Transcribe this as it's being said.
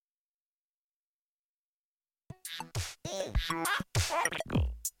Hey,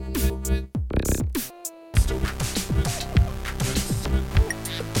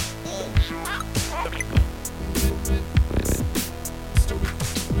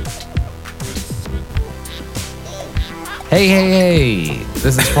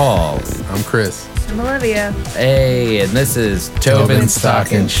 this is Paul. I'm Chris. I'm Olivia. Hey, and this is Tobin's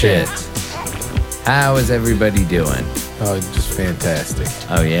Talking Shit. How is everybody doing? Oh, just fantastic.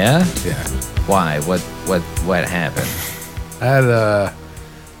 Oh, yeah? Yeah. Why? What happened? I had a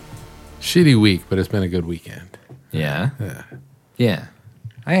shitty week, but it's been a good weekend. Yeah? Yeah. Yeah.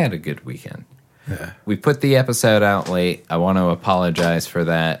 I had a good weekend. Yeah. We put the episode out late. I want to apologize for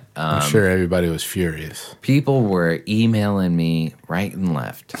that. I'm sure everybody was furious. People were emailing me right and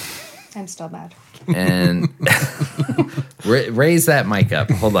left. I'm still mad. And raise that mic up.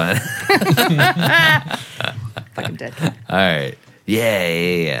 Hold on. Fucking dick. All right.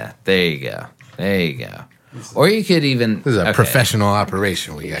 Yeah. There you go. Or you could even... This is a professional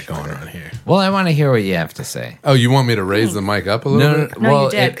operation we got going on here. Well, I want to hear what you have to say. Oh, you want me to raise the mic up a little bit? No,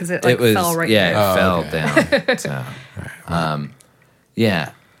 you did, 'cause it, like, fell right there. Yeah, it fell okay. down. So,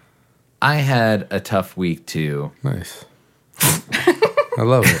 yeah. I had a tough week, too. Nice. I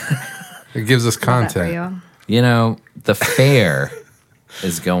love it. It gives us content. You know, the fair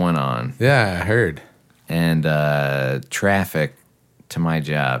is going on. Yeah, I heard. And traffic to my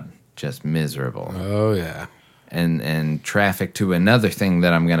job, just miserable. Oh, yeah. And traffic to another thing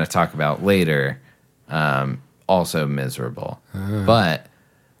that I'm going to talk about later, also miserable. But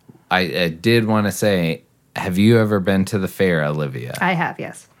I did want to say, have you ever been to the fair, Olivia? I have,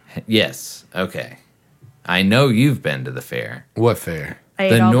 yes. Yes. Okay. I know you've been to the fair. What fair?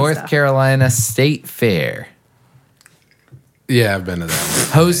 The North Carolina State Fair. Yeah, I've been to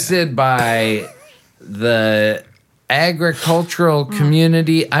that one. Hosted by the agricultural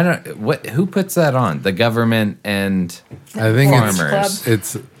community. Who puts that on? The government and I think farmers.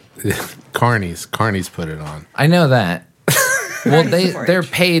 It's Carney's. Carney's put it on. I know that. Well, they're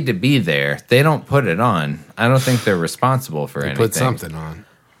paid to be there. They don't put it on. I don't think they're responsible for anything. Put something on.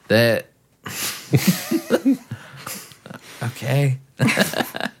 That okay.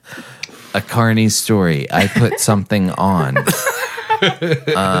 A Carney story. I put something on.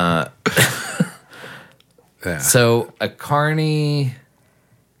 Yeah. So a Carney.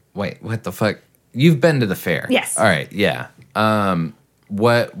 Wait, what the fuck? You've been to the fair? Yes. All right. Yeah.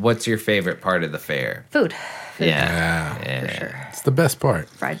 What's your favorite part of the fair? Food. Yeah. For sure. It's the best part.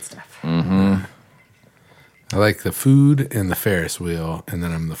 Fried stuff. Mm-hmm. I like the food and the Ferris wheel, and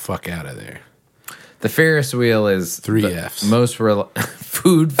then I'm the fuck out of there. The Ferris wheel is 3 the Fs. Most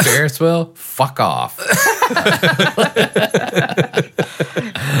food Ferris wheel. Fuck off.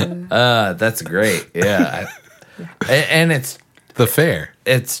 That's great. Yeah. And it's The fair.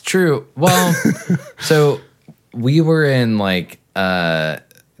 It's true. Well, so we were in like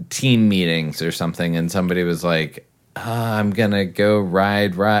team meetings or something, and somebody was like, I'm gonna go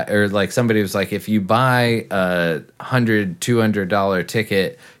ride, or like somebody was like, if you buy a $100-$200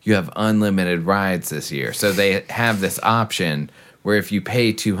 ticket, you have unlimited rides this year. So they have this option where if you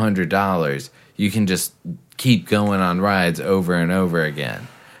pay $200, you can just keep going on rides over and over again.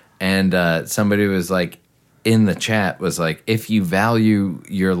 And somebody was like, in the chat was like, if you value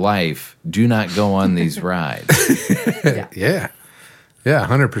your life, do not go on these rides. Yeah. Yeah,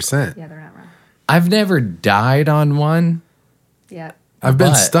 100%. Yeah, they're not wrong. I've never died on one. Yeah. I've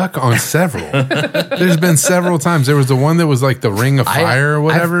been stuck on several. There's been several times. There was the one that was like the Ring of Fire or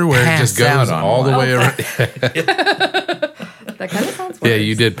whatever, where it just goes all the way around. That kind of sounds Yeah,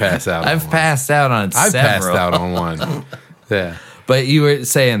 you did pass out. I've passed out on several. I've passed out on one. Yeah. But you were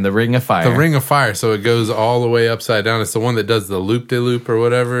saying the Ring of Fire. The Ring of Fire, so it goes all the way upside down. It's the one that does the loop-de-loop or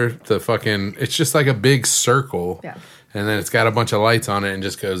whatever. It's just like a big circle. Yeah. And then it's got a bunch of lights on it and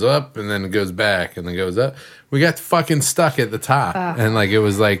just goes up and then it goes back and then goes up. We got fucking stuck at the top. And like it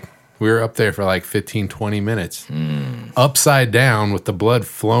was like we were up there for like 15, 20 minutes. Upside down with the blood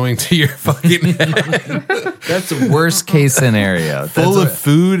flowing to your fucking head. That's the worst case scenario. Full of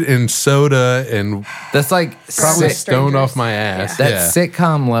food and soda and that's like probably stoned off my ass. Yeah. That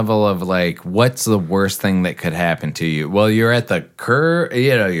sitcom level of like, what's the worst thing that could happen to you? Well, you're at the curve,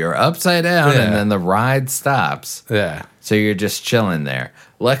 you're upside down and then the ride stops. Yeah. So you're just chilling there.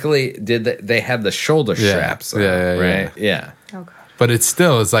 Luckily, they had the shoulder straps on, right? Yeah. Oh, God. But it's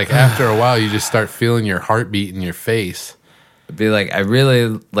like after a while, you just start feeling your heartbeat in your face. It'd be like, I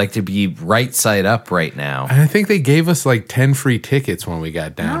really like to be right side up right now. And I think they gave us like 10 free tickets when we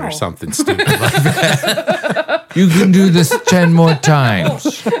got down or something stupid like that. You can do this 10 more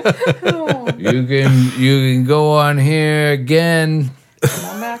times. You can go on here again Come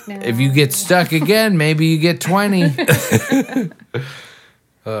on back now. If you get stuck again, maybe you get 20.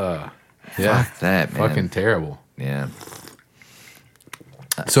 Yeah. Fuck that, man. Fucking terrible. Yeah.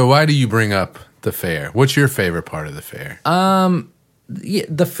 So why do you bring up the fair? What's your favorite part of the fair? Yeah,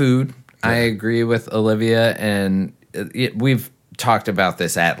 the food. I agree with Olivia, and we've talked about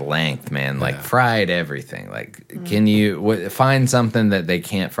this at length, man. Like fried everything. Like, can you find something that they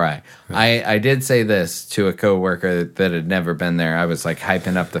can't fry? I did say this to a coworker that had never been there. I was like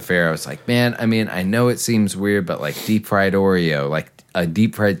hyping up the fair. I was like, man, I mean, I know it seems weird, but like deep fried Oreo, like a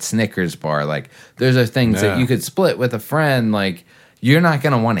deep fried Snickers bar, like those are things that you could split with a friend. Like, you're not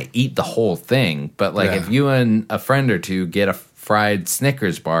gonna want to eat the whole thing, but like if you and a friend or two get a fried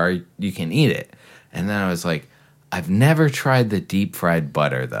Snickers bar, you can eat it. And then I was like, I've never tried the deep fried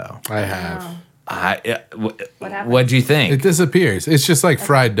butter though. I have. What happened? What'd you think? It disappears. It's just like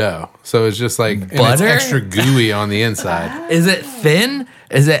fried dough. So it's just like and it's Butter? extra gooey on the inside. Is it thin?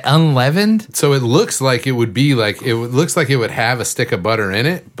 Is it unleavened? So it looks like it would be like looks like it would have a stick of butter in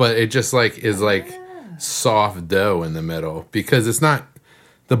it, but it just like is like soft dough in the middle because it's not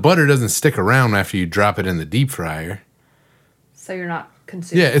the butter doesn't stick around after you drop it in the deep fryer. So you're not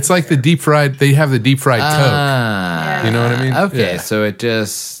consuming. Yeah, it's like the deep fried. They have the deep fried Coke. Yeah. You know what I mean? Okay, Yeah. so it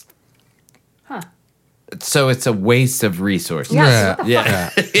just. So it's a waste of resources. Yeah. Yeah.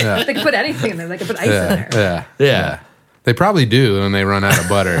 Yeah. They could put anything in there. They could put ice in there. Yeah. Yeah. They probably do when they run out of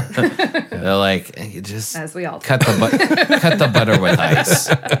butter. They're like, you just As we all do. cut the butter with ice.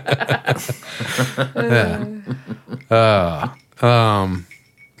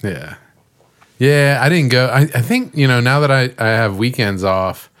 Yeah. Yeah, I didn't go. I think, now that I have weekends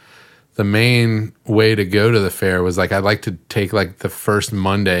off, the main way to go to the fair was like, I'd like to take like the first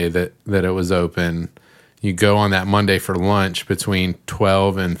Monday that it was open. You go on that Monday for lunch between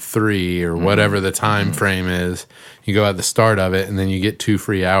 12 and 3 or whatever the time frame is. You go at the start of it and then you get 2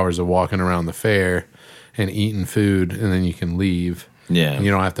 free hours of walking around the fair and eating food and then you can leave. Yeah. And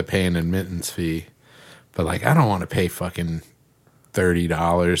you don't have to pay an admittance fee. But like, I don't want to pay fucking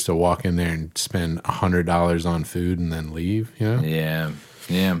 $30 to walk in there and spend $100 on food and then leave, Yeah.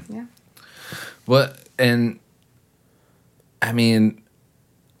 Yeah. Well, and I mean,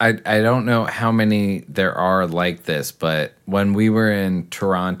 I don't know how many there are like this, but when we were in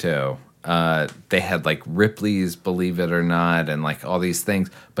Toronto, they had like Ripley's Believe It or Not and like all these things,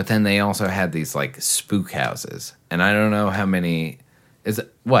 but then they also had these like spook houses. And I don't know how many is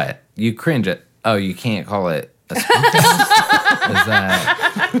it, what? You cringe at, oh, you can't call it a spook house? Is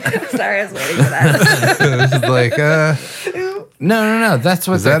that Sorry, I was waiting for that. It's like, No, that's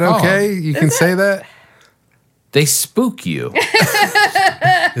what is that they're called. okay? You can say that? They spook you.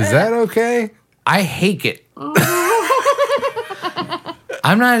 Is that okay? I hate it.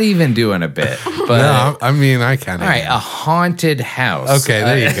 I'm not even doing a bit, but No, I mean, I kind of. all right, a haunted house. Okay,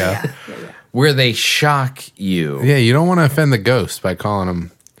 there you go. Where they shock you. Yeah, you don't want to offend the ghost by calling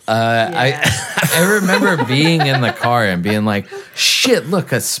them. I remember being in the car and being like, shit,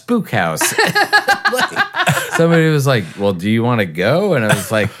 look, a spook house. Somebody was like, well, do you want to go? And I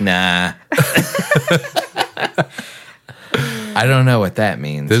was like, nah. I don't know what that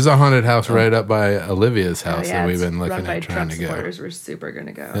means. There's a haunted house right up by Olivia's house that we've it's been looking run by at trying Trump to go. supporters. We're super going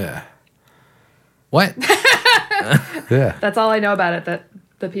to go. Yeah. What? Yeah. That's all I know about it, that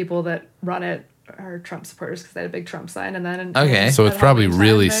the people that run it are Trump supporters because they had a big Trump sign. And then Okay. So it's at probably Halloween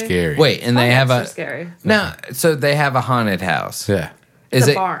really time, scary. Wait, and they have a scary. no. So they have a haunted house. Yeah. It's Is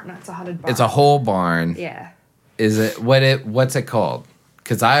a it? barn. It's a haunted barn. It's a whole barn. Yeah. Is it what's it called?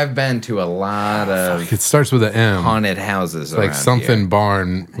 Because I've been to a lot of It starts with an M. haunted houses, Like around something here.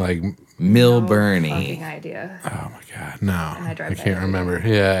 barn, like, Mill No Burney. fucking idea. oh my God, no. I drive I by can't every remember.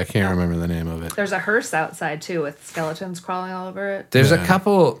 Yeah, I can't remember the name of it. There's a hearse outside too with skeletons crawling all over it. There's Yeah. a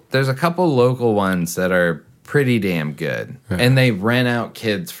couple local ones that are pretty damn good, and they rent out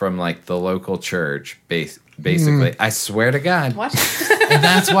kids from like the local church. Basically, I swear to God, What? and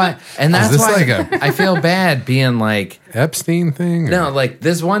that's why. And that's this why like a- I feel bad being like. Epstein thing? Or- No, like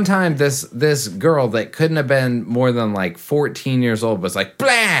this one time, this girl that couldn't have been more than like 14 years old was like, blah,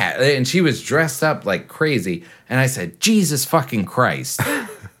 and she was dressed up like crazy. And I said, Jesus fucking Christ.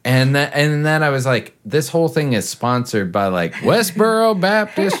 and then I was like, this whole thing is sponsored by like Westboro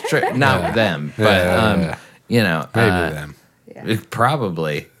Baptist Church. Not them, but, Yeah. you know. Maybe them. Yeah.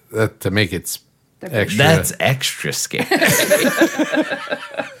 Probably. That, to make it extra. That's extra scary.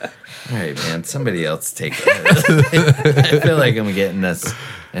 All right, man. Somebody else take it. I feel like I'm getting this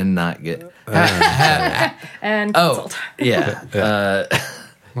and not get. And canceled. Yeah.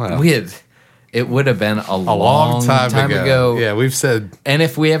 Well, It would have been a long time ago. Yeah, we've said. And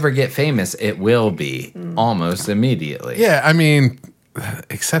if we ever get famous, it will be almost immediately. Yeah, I mean,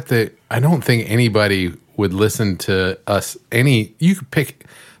 except that I don't think anybody would listen to us. You could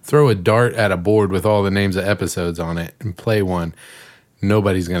throw a dart at a board with all the names of episodes on it and play one.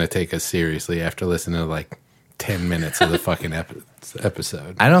 Nobody's going to take us seriously after listening to like 10 minutes of the fucking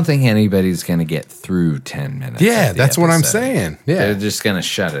episode. I don't think anybody's going to get through 10 minutes. Yeah, that's what I'm saying. Yeah. They're just going to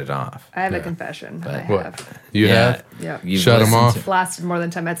shut it off. I have a confession. I What? have. You have? Yeah. You've Shut 'em listened off? to- Lasted more than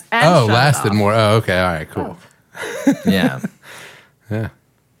 10 minutes. And Oh, shut it lasted off. more. Oh, okay. All right, cool. Yeah. Yeah.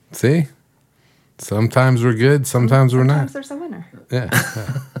 See? Sometimes we're good, sometimes we're not. Sometimes there's a winner.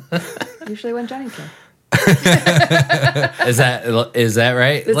 Yeah. Usually when Jenny can. Is that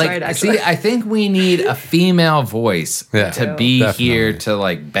right? That's like, right, actually. see, I think we need a female voice Yeah, to be definitely. here to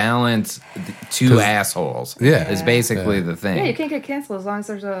like balance two assholes. Yeah. is basically Yeah. the thing. Yeah, you can't get canceled as long as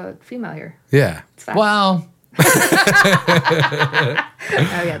there's a female here. Yeah. It's fine. Well,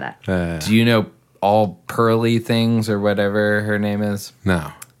 Oh, yeah, that. do you know all Pearly things or whatever her name is?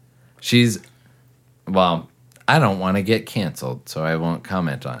 No. Well, I don't want to get canceled, so I won't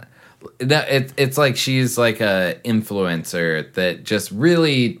comment on it. It's like she's like a influencer that just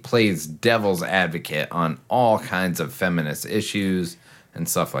really plays devil's advocate on all kinds of feminist issues and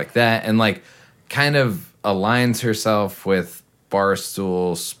stuff like that, and like kind of aligns herself with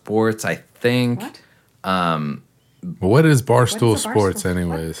Barstool Sports, I think. What? What is Barstool What is a Sports, Barstool?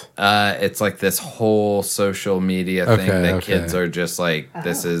 anyways? It's like this whole social media thing Okay, that okay. kids are just like,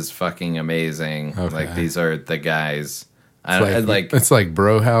 this is fucking amazing. Okay. Like these are the guys. It's like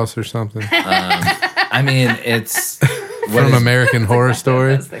Bro House or something I mean, it's from American Horror I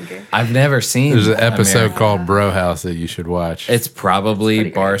Story. was thinking. I've never seen. There's an episode American- called Bro House that you should watch. It's probably It's pretty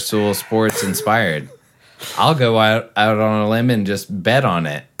great. Barstool Sports inspired. I'll go out on a limb and just bet on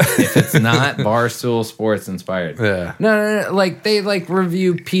it if it's not Barstool Sports inspired. Yeah. No, like they like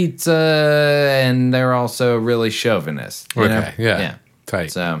review pizza and they're also really chauvinist. You know? Okay, yeah.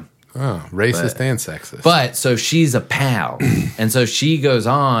 Tight. So, Racist and sexist. but so she's a pal, and so she goes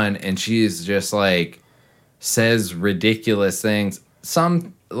on and she's just like says ridiculous things.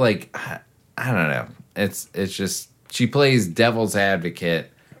 Some like I don't know. It's just she plays devil's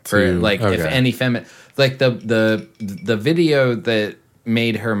advocate for like if any like the video that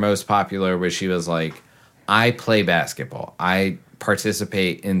made her most popular was she was like, I play basketball. I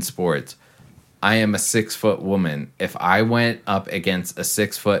participate in sports. I am a 6-foot woman. If I went up against a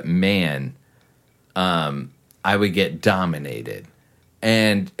 6-foot man, I would get dominated.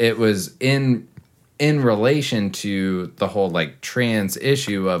 And it was in relation to the whole like trans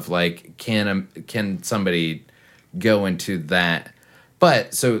issue of like, can somebody go into that?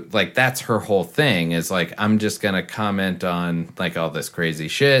 But so like that's her whole thing is like, I'm just gonna comment on like all this crazy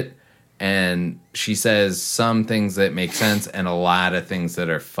shit. And she says some things that make sense and a lot of things that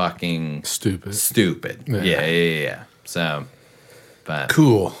are fucking stupid. Yeah. So, but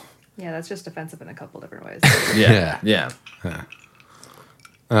Cool. Yeah, that's just offensive in a couple different ways. yeah.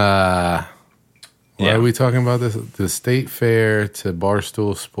 Why are we talking about this? The State Fair to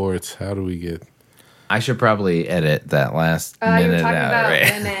Barstool Sports. How do we get? I should probably edit that last You were minute talking out, about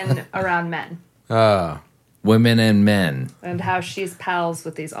right? women around men Women and men. and how she's pals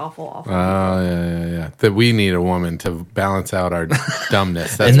with these awful people. Yeah. That we need a woman to balance out our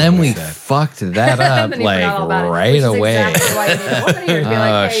dumbness. That's And then what we said. fucked that up Then you like forgot all about it, right which is away. Exactly why you need a woman here to be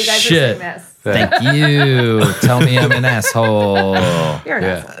like, hey, you guys shit. are saying this. Thank you. Tell me I'm an asshole. You're an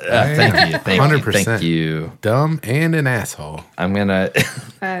Yeah. asshole. Thank you. Thank 100%. you. Thank you. Dumb and an asshole. I'm gonna.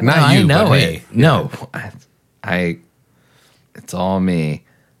 Not I you, know but it. me. No, I. It's all me.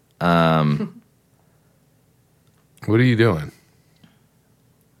 What are you doing?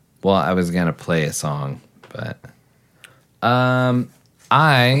 Well, I was gonna play a song, but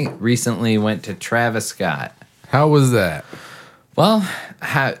I recently went to Travis Scott. How was that? Well,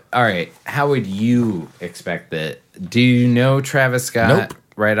 all right. How would you expect it? Do you know Travis Scott Nope.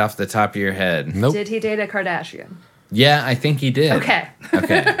 right off the top of your head? Nope. Did he date a Kardashian? Yeah, I think he did. Okay.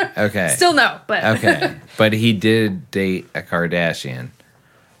 Okay. Still no, but Okay. But he did date a Kardashian.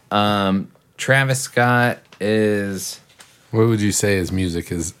 Travis Scott is. What would you say his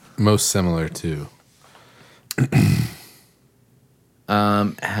music is most similar to?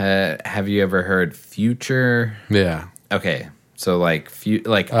 Have you ever heard Future? Yeah. Okay. So auto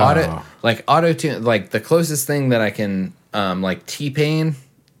tune, like the closest thing that I can like T-Pain.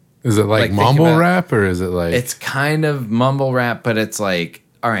 Is it like Like, think mumble about- rap or is it like It's kind of mumble rap, but it's like,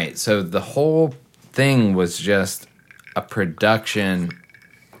 all right, so the whole thing was just a production.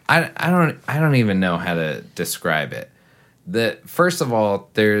 I don't even know how to describe it. First of all,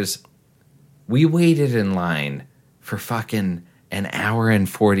 we waited in line for fucking an hour and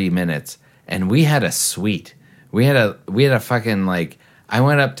 40 minutes and we had a suite. We had a fucking like I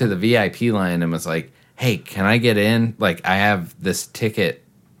went up to the VIP line and was like, hey, can I get in? Like, I have this ticket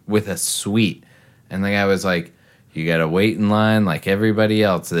with a suite. And the guy was like, you got to wait in line like everybody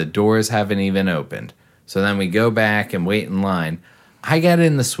else. The doors haven't even opened. So then we go back and wait in line. I got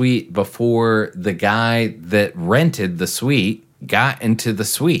in the suite before the guy that rented the suite got into the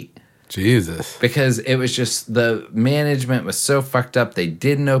suite. Jesus. Because it was just, the management was so fucked up. They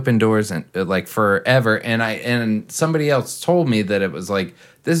didn't open doors and like forever. And somebody else told me that it was like,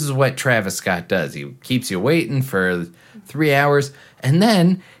 this is what Travis Scott does. He keeps you waiting for 3 hours. And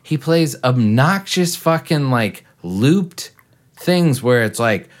then he plays obnoxious fucking like looped things where it's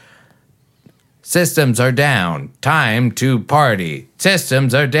like, systems are down, time to party.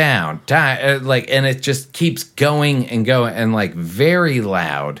 Systems are down, time, like, and it just keeps going and going and like very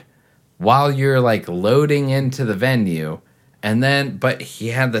loud while you're like loading into the venue. And then, but he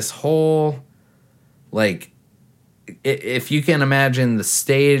had this whole, like, if you can imagine the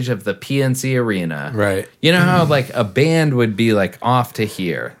stage of the PNC Arena, right? You know how like a band would be like off to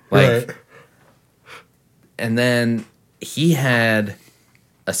here, like, right. And then he had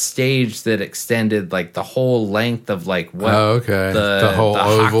a stage that extended like the whole length of like what the whole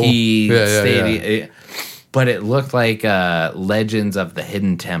oval hockey stadium. Yeah. But it looked like Legends of the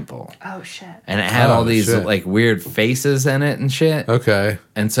Hidden Temple. Oh shit! And it had all these like weird faces in it and shit. Okay.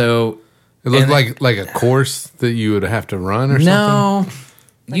 And so it looked like a course that you would have to run or something. No,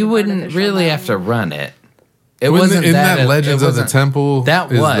 like you wouldn't really have to run it. It wasn't isn't that Legends of the Temple.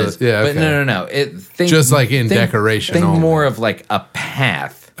 That was, okay. But no. Just like in decoration. Think only. more of like a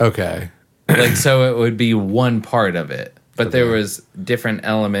path. Okay. Like so, it would be one part of it, but there was different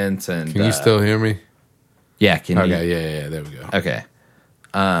elements. And can you still hear me? Yeah. Can you? Okay. Yeah. There we go. Okay.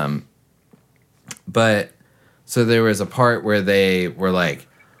 But so there was a part where they were like,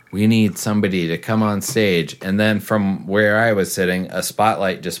 we need somebody to come on stage, and then from where I was sitting, a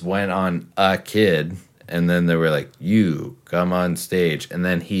spotlight just went on a kid. And then they were like, you come on stage. And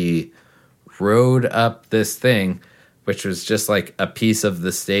then he rode up this thing, which was just like a piece of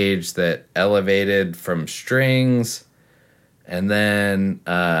the stage that elevated from strings. And then,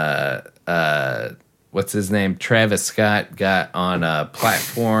 what's his name? Travis Scott got on a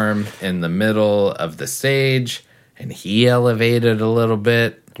platform in the middle of the stage. And he elevated a little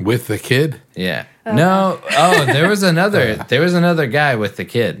bit. With the kid? Yeah. No. Oh, there was another guy with the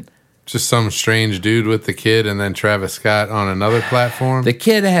kid. Just some strange dude with the kid and then Travis Scott on another platform? The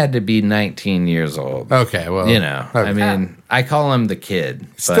kid had to be 19 years old. Okay, well. You know, okay. I mean, I call him the kid.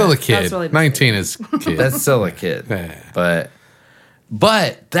 Still a kid. Really 19 is kid. That's still a kid. Yeah.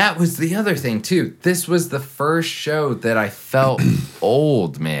 But that was the other thing, too. This was the first show that I felt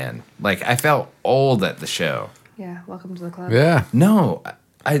old, man. Like, I felt old at the show. Yeah, welcome to the club. Yeah. No,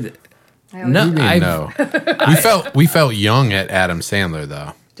 no. We felt young at Adam Sandler,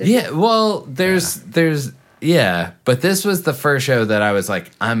 though. Yeah, well, there's but this was the first show that I was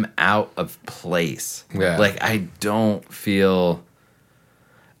like, I'm out of place. Yeah. Like, I don't feel.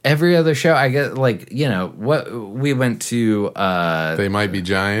 Every other show, I get like, you know, what we went to. They Might Be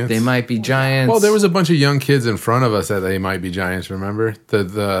Giants. They Might Be Giants. Well, there was a bunch of young kids in front of us at They Might Be Giants. Remember it 3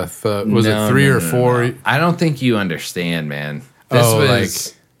 or 4? No. I don't think you understand, man.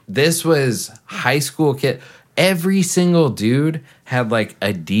 This was high school kid. Every single dude had like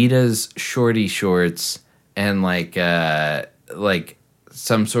Adidas shorty shorts and like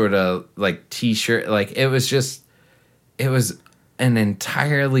some sort of like t-shirt. Like it was an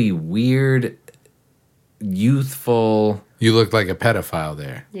entirely weird, youthful. You looked like a pedophile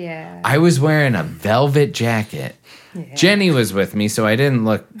there. Yeah. I was wearing a velvet jacket. Yeah. Jenny was with me, so I didn't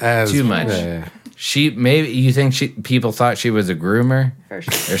look too much. Yeah. You think people thought she was a groomer For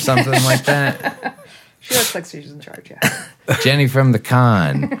sure. or something like that? She looks like she's in charge, yeah. Jenny from the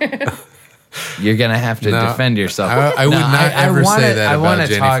con. You're gonna have to defend yourself. I would not ever say that about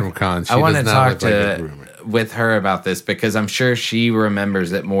Jenny from con. She I want to does not talk look like a groomer. with her about this because I'm sure she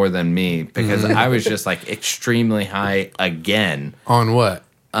remembers it more than me because I was just like extremely high again. On what?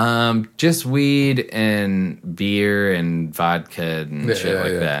 Just weed and beer and vodka and shit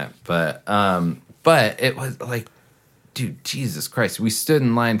like that. But it was like, dude, Jesus Christ. We stood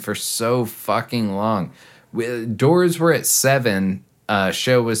in line for so fucking long. Doors were at 7.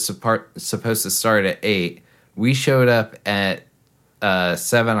 Show was supposed to start at 8. We showed up at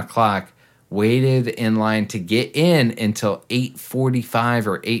 7 o'clock, waited in line to get in until 8:45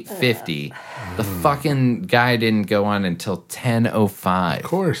 or 8:50. The fucking guy didn't go on until 10:05. Of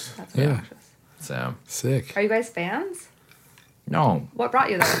course. That's obnoxious. So sick. Are you guys fans? No. What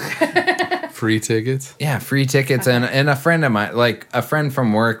brought you there? Free tickets. Yeah, free tickets. And a friend of mine, like a friend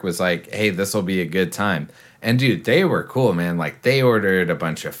from work was like, hey, this will be a good time. And dude, they were cool, man. Like they ordered a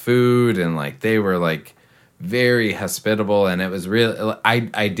bunch of food and like they were like very hospitable. And it was really,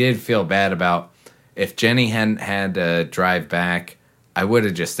 I did feel bad about if Jenny hadn't had to drive back, I would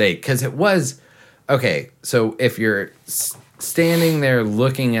have just stayed. Because it was, okay, so if you're standing there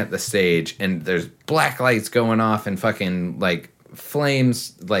looking at the stage and there's black lights going off and fucking like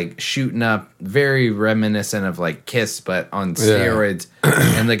flames like shooting up, very reminiscent of like Kiss but on steroids,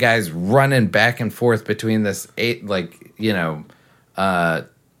 and the guy's running back and forth between this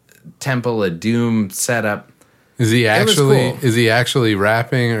Temple of Doom setup. Is he cool. actually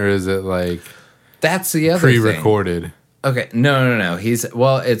rapping, or is it like that's the other pre-recorded thing. Okay, no.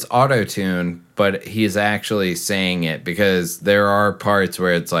 It's auto-tune, but he's actually saying it because there are parts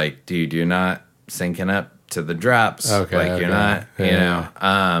where it's like, dude, you're not syncing up to the drops. Okay, like you're not, you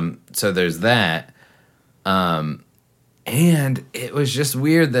know. So there's that. And it was just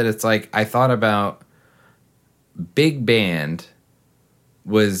weird that it's like I thought about big band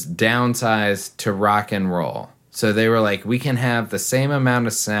was downsized to rock and roll. So they were like, we can have the same amount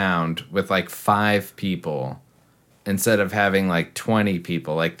of sound with like 5 people instead of having like 20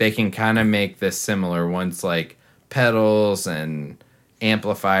 people. Like they can kind of make this similar once like pedals and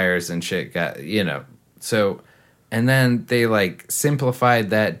amplifiers and shit got, you know. So, and then they like simplified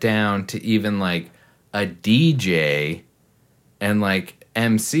that down to even like a DJ and like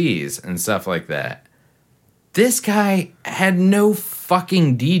MCs and stuff like that. This guy had no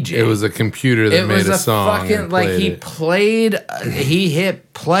fucking DJ. It was a computer that made a song. Fucking, like he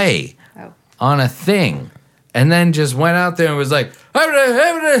hit play on a thing and then just went out there and was like, and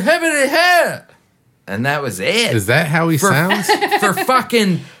that was it. Is that how he sounds? For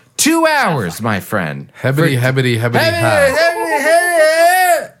fucking 2 hours, my friend. Hebbity, hebbity, hebbity,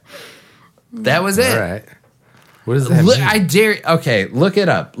 ha. That was it. All right. What does that mean? I dare. Okay, look it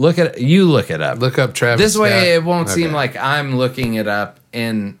up. Look up Travis. This way, Scott. it won't seem like I'm looking it up.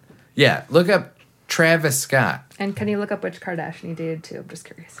 Look up Travis Scott. And can you look up which Kardashian he dated too? I'm just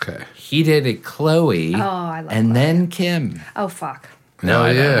curious. Okay. He dated Khloe. Oh, I love and Khloe. then Kim. Oh, fuck. No,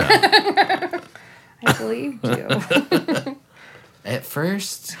 I don't. I believed you. At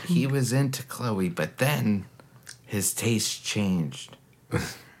first, he was into Khloe, but then his taste changed.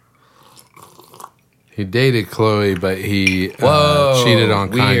 He dated Khloe, but he cheated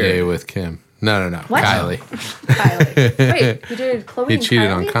on Kanye with Kim. No. What? Kylie. Wait, he dated Khloe He and cheated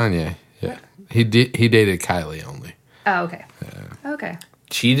Kylie? on Kanye. Yeah. He dated Kylie only. Oh, okay. Okay.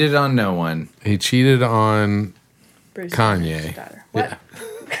 Cheated on no one. He cheated on Bruce Kanye. Daughter. What? Yeah.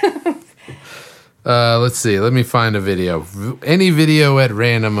 Let's see. Let me find a video. Any video at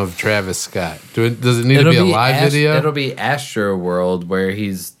random of Travis Scott. Does it need to be a live video? It'll be Astro World where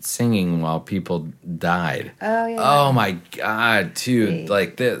he's singing while people died. Oh, yeah. Oh, my God, dude.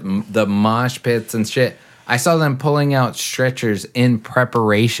 Like the mosh pits and shit. I saw them pulling out stretchers in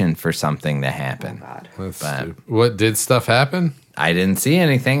preparation for something to happen. Oh, God. That's stupid. What, did stuff happen? I didn't see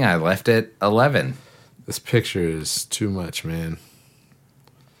anything. I left at 11. This picture is too much, man.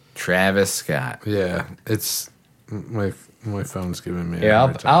 Travis Scott. Yeah, it's my phone's giving me.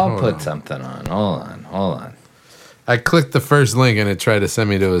 Yeah, I'll put something on. Hold on. I clicked the first link and it tried to send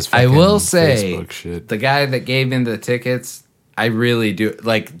me to his. I will say, Facebook shit. The guy that gave me the tickets, I really do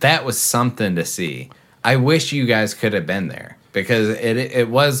like. That was something to see. I wish you guys could have been there because it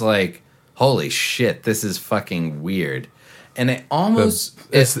was like, holy shit, this is fucking weird. And it almost...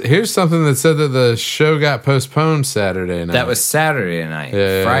 here's something that said that the show got postponed Saturday night. That was Saturday night.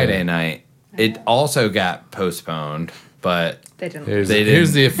 Yeah, Friday night. It also got postponed, but... They didn't.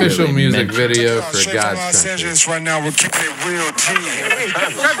 Here's the official really music mention video for God's Los Country. Angeles right now, we're keeping it real T.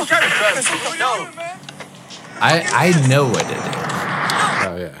 I know what it is.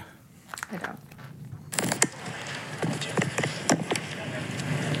 Oh, yeah. I don't.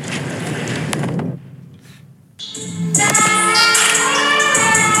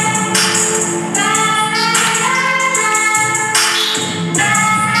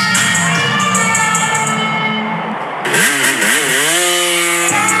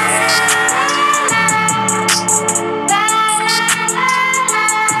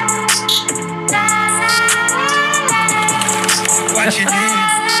 Watching it.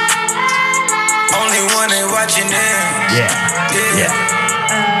 Only one ain't watching it. Yeah.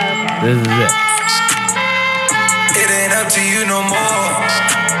 This is it. It ain't up to you no more.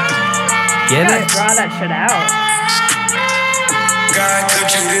 Get gotta it? draw that shit out. God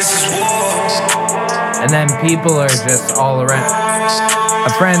country, this is war. And then people are just all around. A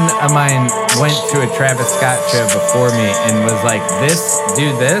friend of mine went to a Travis Scott show before me and was like, do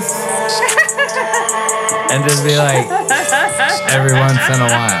this, and just be like, every once in a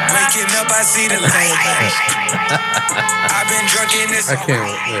while. Waking up, I see the light. I've been drunk in this. I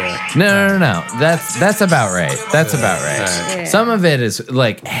can't. No. That's about right. That's about right. Yeah. Some of it is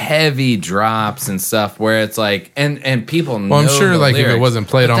like heavy drops and stuff where it's like, and people know. Well, I'm sure the like if lyrics, it wasn't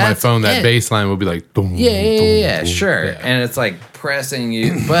played but on my that's phone, that it. bass line would be like, boom, Yeah, boom, sure. yeah. And it's like pressing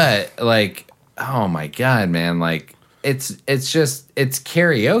you, but like, oh my god, man, like it's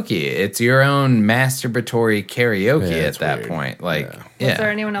karaoke. It's your own masturbatory karaoke Yeah, at it's that weird. point. Like, Was yeah,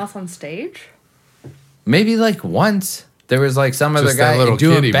 there anyone else on stage? maybe like once there was like some other Just that guy little kid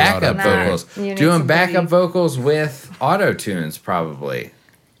doing he brought backup up there. vocals, You need doing somebody- backup vocals with auto tunes, probably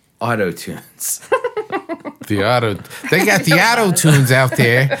auto tunes. They got the auto tunes out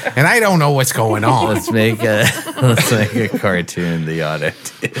there, and I don't know what's going on. Let's make a cartoon. The auto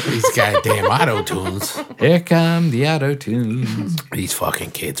tune. These goddamn auto tunes. Here come the auto tunes. These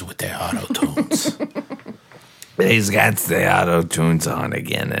fucking kids with their auto tunes. He's got the auto tunes on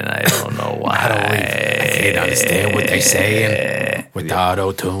again, and I don't know why. I can't understand what they're saying with the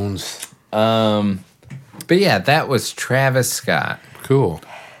auto tunes. But yeah, that was Travis Scott. Cool.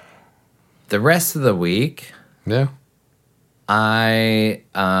 The rest of the week, Yeah. I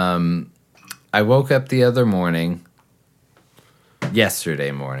woke up the other morning,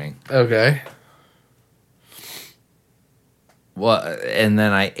 yesterday morning. Okay. Well, and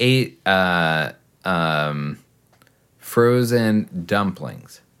then I ate frozen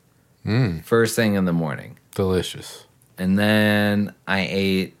dumplings first thing in the morning. Delicious. And then I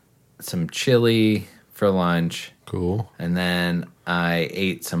ate some chili for lunch. Cool. And then I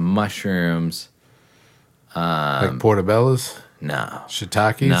ate some mushrooms. Like portobellos, No.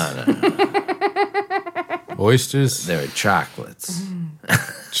 shiitakes, No. oysters, They were chocolates.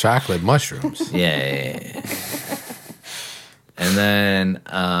 chocolate mushrooms. Yeah. And then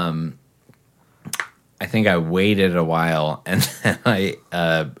I think I waited a while and then I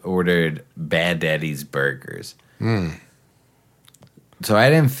ordered Bad Daddy's Burgers. So I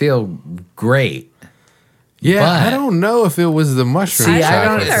didn't feel great. Yeah, But- I don't know if it was the mushroom. See, I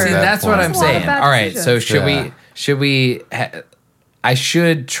don't. chocolates at See, that that's what point. I'm That's a lot of saying. bad All right, so decisions. should we? I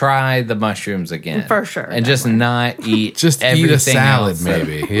should try the mushrooms again For sure, and just not eat. Just eat a everything salad, else that-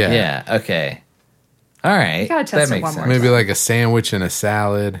 maybe. Yeah. Yeah. Okay. All right. gotta test That it makes one sense. more Maybe like a sandwich and a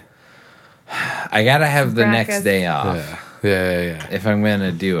salad. I gotta have the next Breakfast. day off Yeah. if I'm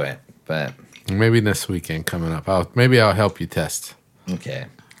gonna do it. But Maybe this weekend coming up. I'll help you test. okay.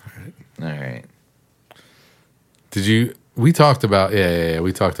 All right. Did you? We talked about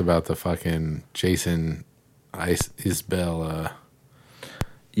we talked about the fucking Jason Isbell.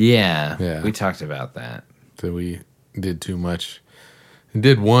 Yeah. Yeah. We talked about that. That we did too much. I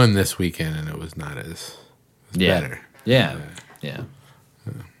did one this weekend and it was not as Yeah. better. Yeah.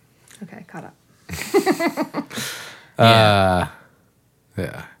 Okay, caught up.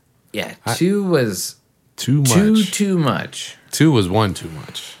 Yeah, Yeah. Two was too much. too much. Two was one too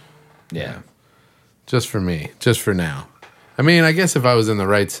much. Yeah. Just for me. Just for now. I mean, I guess if I was in the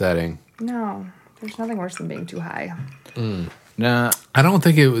right setting. No, there's nothing worse than being too high. No. I don't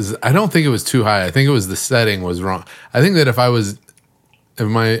think it was too high. I think it was the setting was wrong. I think that if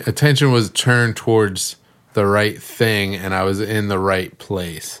my attention was turned towards the right thing and I was in the right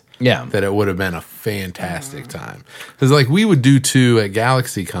place, Yeah. that it would have been a fantastic time. Because like we would do two at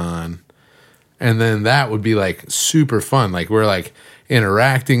GalaxyCon, and then that would be like super fun. Like we're like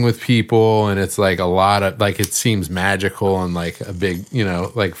interacting with people, and it's like a lot of like it seems magical and like a big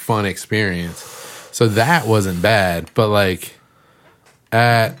like fun experience. So that wasn't bad, but like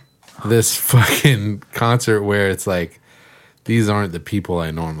at this fucking concert where it's like these aren't the people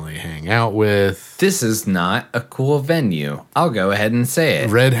I normally hang out with. This is not a cool venue. I'll go ahead and say it.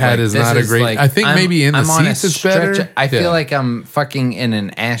 Red Hat is this not a great- I think maybe in the on a seats it's better. stretch- I Yeah. feel like I'm fucking in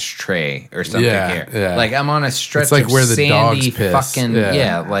an ashtray or something Yeah, here. yeah. Like I'm on a stretch It's like of where the sandy dogs piss. fucking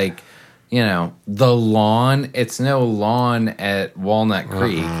Yeah. like the lawn. It's no lawn at Walnut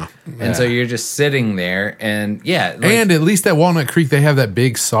Creek, and so you're just sitting there, and like, And at least at Walnut Creek, they have that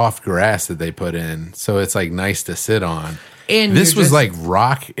big soft grass that they put in, so it's like nice to sit on. And This you're was just- like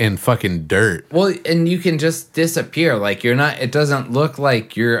rock and fucking dirt. Well, and you can just disappear. Like you're not. It doesn't look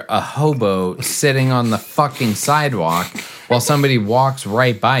like you're a hobo sitting on the fucking sidewalk while somebody walks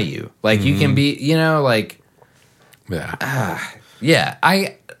right by you. Like you can be, like Yeah,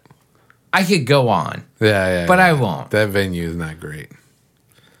 I could go on, yeah. but I won't. That venue is not great.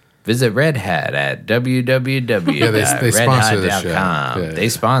 Visit Red Hat at www. Yeah, they sponsor the show. Yeah. They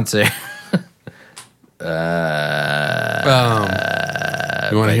sponsor.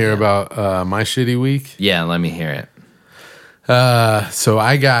 You want to but hear yeah. about my shitty week? Yeah, let me hear it. So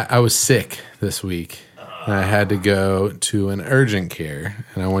I was sick this week. And I had to go to an urgent care,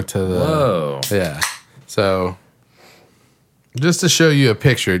 and I went to the. Whoa. Yeah. So, just to show you a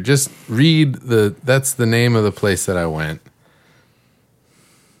picture, just read that's the name of the place that I went.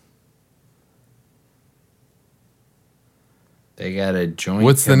 They got a joint.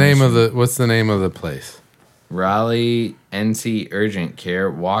 What's the name of commission. the place? Raleigh NC Urgent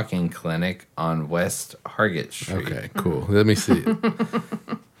Care Walk-in Clinic on West Hargett Street. Okay, cool. Let me see it.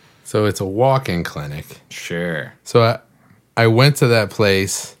 So it's a walk-in clinic. Sure. So I went to that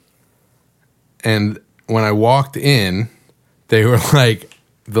place, and when I walked in, they were like,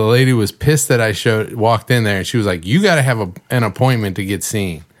 the lady was pissed that I walked in there, and she was like, "You got to have an appointment to get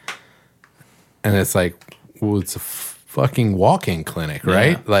seen." And it's like, well, it's a fucking walk-in clinic,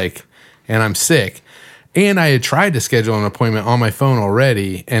 right? Yeah. Like, and I'm sick. And I had tried to schedule an appointment on my phone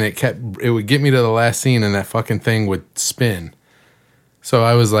already, and it would get me to the last scene, and that fucking thing would spin. So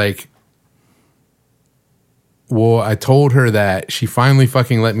I was like, well, I told her that. She finally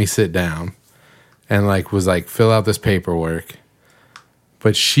fucking let me sit down and like was like, fill out this paperwork.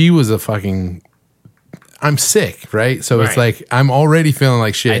 But she was I'm sick, right? So it's Right. like, I'm already feeling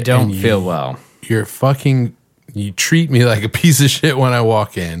like shit. I don't and feel well. You treat me like a piece of shit when I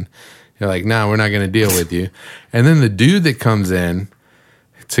walk in. You're like, no, we're not going to deal with you. And then the dude that comes in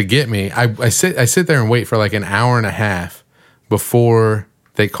to get me, I sit there and wait for like an hour and a half before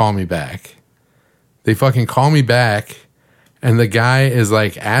they call me back. They fucking call me back, and the guy is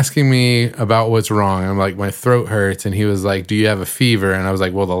like asking me about what's wrong. I'm like, my throat hurts, and he was like, do you have a fever? And I was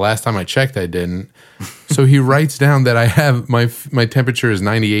like, well, the last time I checked, I didn't. So he writes down that I have my temperature is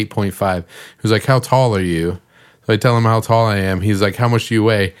 98.5. He was like, how tall are you? So I tell him how tall I am. He's like, how much do you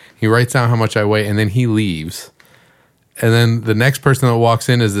weigh? He writes down how much I weigh, and then he leaves. And then the next person that walks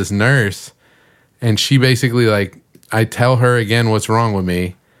in is this nurse, and she basically like, I tell her again what's wrong with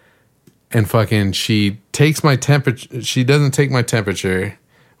me, and fucking she takes my temperature. She doesn't take my temperature.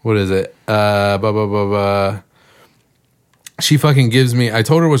 What is it? She fucking gives me, I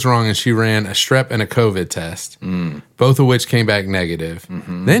told her what's wrong, and she ran a strep and a COVID test, both of which came back negative.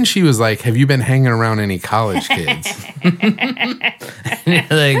 Mm-hmm. Then she was like, have you been hanging around any college kids?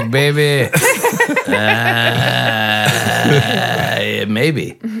 Like, baby,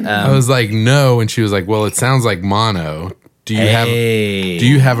 maybe. I was like, no. And she was like, well, it sounds like mono. Do you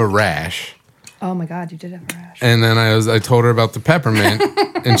have a rash? Oh my God, you did have a rash. And then I told her about the peppermint,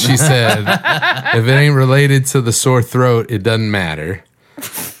 and she said, if it ain't related to the sore throat, it doesn't matter.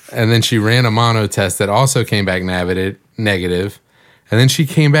 And then she ran a mono test that also came back negative. And then she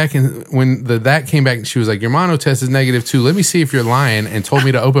came back, and when that came back, she was like, your mono test is negative too. Let me see if you're lying, and told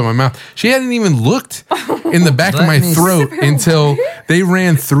me to open my mouth. She hadn't even looked in the back of my throat until they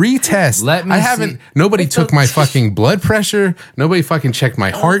ran 3 tests. Nobody took my fucking blood pressure. Nobody fucking checked my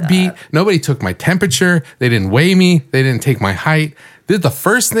heartbeat. Nobody took my temperature. They didn't weigh me. They didn't take my height. This is the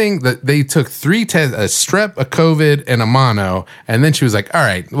first thing that they took 3 tests, a strep, a COVID, and a mono. And then she was like, all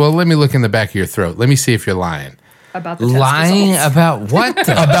right, well, let me look in the back of your throat. Let me see if you're lying. About the test Lying results. about what?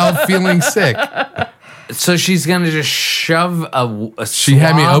 About feeling sick. So she's gonna just shove a She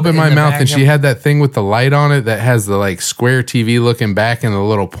had me swab open in my the mouth, back and she of- had that thing with the light on it that has the like square TV looking back and the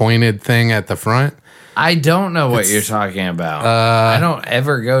little pointed thing at the front. I don't know what you're talking about. I don't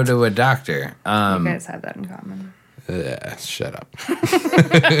ever go to a doctor. You guys have that in common. Yeah, shut up.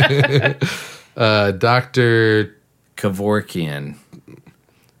 Dr. Kevorkian.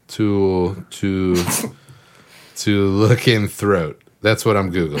 To look in throat. That's what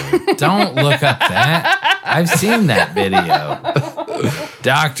I'm Googling. Don't look up that. I've seen that video.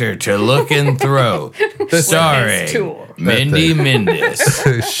 Doctor to look in throat. Sorry. tool. Mindy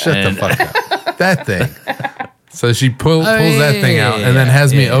Mindis. Shut the fuck up. That thing. So she pulls that thing out and then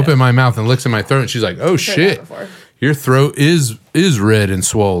has me open my mouth and looks in my throat, and she's like, oh shit. Before. Your throat is red and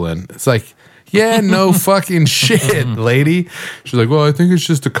swollen. It's like, yeah, no fucking shit, lady. She's like, well, I think it's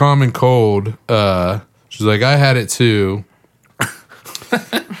just a common cold. She's like, I had it too.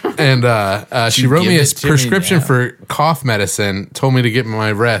 And she wrote me a prescription for cough medicine, told me to get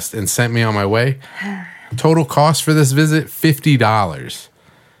my rest, and sent me on my way. Total cost for this visit, $50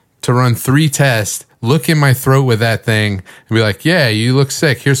 to run 3 tests, look in my throat with that thing, and be like, yeah, you look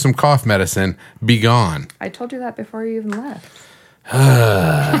sick. Here's some cough medicine. Be gone. I told you that before you even left.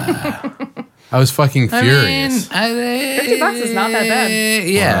 I was fucking furious. $50 is not that bad.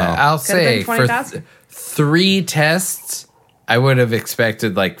 Yeah, Wow. I'll Could've say been for 20,000. 3 tests, I would have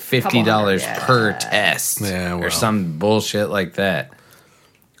expected like $50 $200, per test, Yeah, well. or some bullshit like that.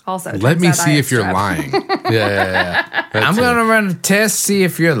 Also, Let turns me out see I if you're have strep. lying. Yeah. That's I'm it. gonna run a test, see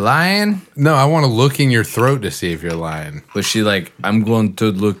if you're lying. No, I want to look in your throat to see if you're lying. Was she like, I'm going to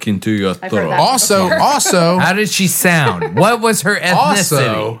look into your I've heard throat? that. Also, How did she sound? What was her ethnicity?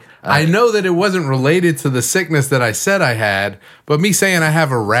 Also, I know that it wasn't related to the sickness that I said I had, but me saying I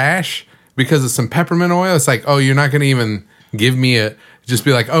have a rash because of some peppermint oil, it's like, oh, you're not going to even give me just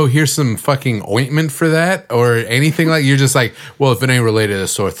be like, oh, here's some fucking ointment for that or anything like. You're just like, well, if it ain't related to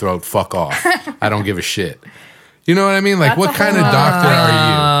sore throat, fuck off. I don't give a shit. You know what I mean? Like, That's what a kind of whole doctor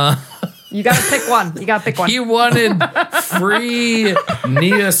are you? You gotta pick one. You gotta pick one. He wanted free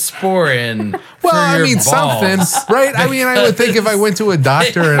Neosporin. Well, for I your mean, balls. something, right? I mean, I would think if I went to a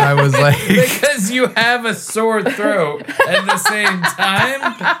doctor and I was like, Because you have a sore throat at the same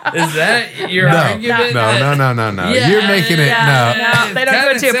time? Is that your argument? no. Yeah, You're making it, no, they don't do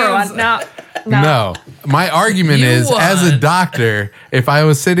kinda a 2 for sounds- 1. No. No. My argument You is, as a won. doctor, if I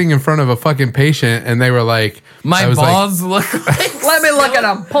was sitting in front of a fucking patient and they were like, I My was like, balls look like Let me look at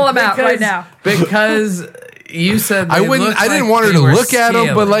them. Pull them out right now. Because you said I they wouldn't. looked I didn't like want her they to were look at them,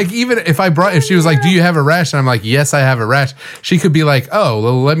 but scaly. like, even if she was like, "Do you have a rash?" and I'm like, "Yes, I have a rash," she could be like, "Oh,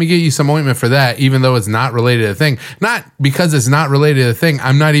 well, let me get you some ointment for that," even though it's not related to the thing. Not because it's not related to the thing.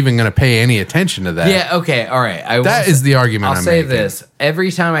 I'm not even going to pay any attention to that. Yeah, okay, all right. That is the argument I'll I'm say making. this.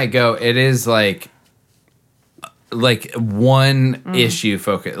 Every time I go, it is like one issue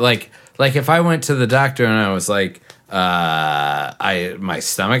focus. Like if I went to the doctor and I was like, my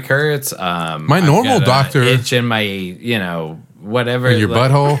stomach hurts. My I've normal got a doctor- itch in my, whatever, In your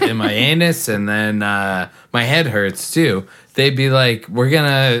butthole? in my anus, and then my head hurts too. They'd be like, "We're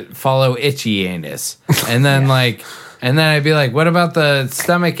gonna follow itchy anus," and then and then I'd be like, "What about the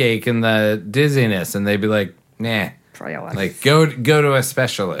stomach ache and the dizziness?" And they'd be like, "Nah." Try one. Like go to a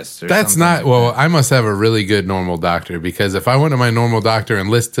specialist. Or That's something not like well. I must have a really good normal doctor, because if I went to my normal doctor and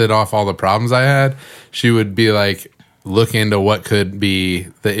listed off all the problems I had, she would be like, look into what could be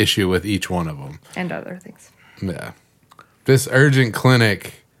the issue with each one of them. And other things. Yeah, this urgent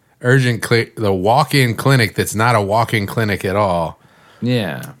clinic, the walk-in clinic that's not a walk-in clinic at all. that.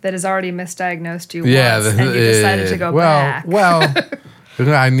 Yeah. That has already misdiagnosed you Yeah, once, and you decided to go back. Well,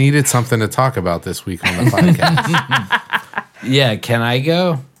 I needed something to talk about this week on the podcast. Yeah, can I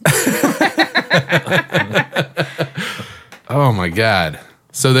go? Oh my God.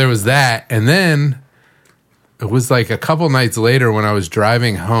 So there was that. And then it was like a couple nights later when I was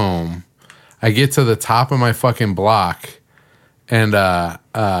driving home, I get to the top of my fucking block and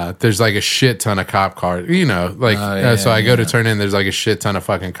there's like a shit ton of cop cars, so I go to turn in, there's like a shit ton of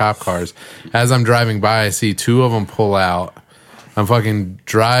fucking cop cars. As I'm driving by, I see two of them pull out. I'm fucking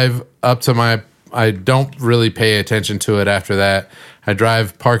drive up to I don't really pay attention to it after that. I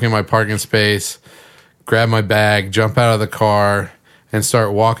park in my parking space, grab my bag, jump out of the car, and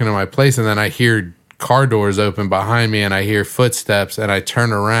start walking to my place. And then I hear car doors open behind me, and I hear footsteps, and I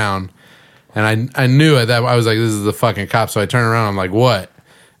turn around. And I knew at that, I was like, this is the fucking cop. So I turn around, I'm like, what?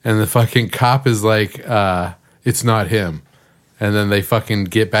 And the fucking cop is like, it's not him. And then they fucking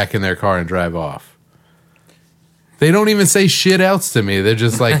get back in their car and drive off. They don't even say shit else to me. They're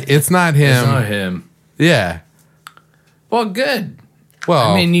just like, it's not him. It's not him. Yeah. Well, good.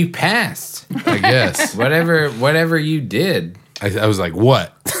 Well, I mean, you passed. I guess. Whatever you did. I was like,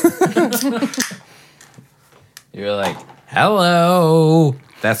 what? You were like, hello.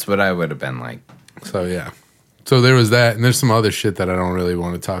 That's what I would have been like. So, yeah. So there was that. And there's some other shit that I don't really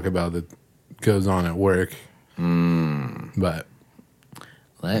want to talk about that goes on at work. But,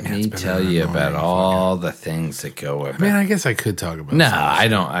 Let me it's been tell an you about annoying all the things that go with I mean, it. I guess I could talk about No, some I shit.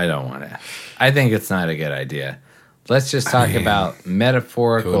 don't want to. I think it's not a good idea. Let's just talk about it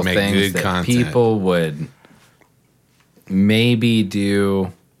metaphorical would make things good that content. people would maybe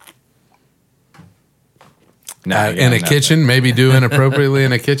do. No, I got in a nothing. kitchen, maybe do inappropriately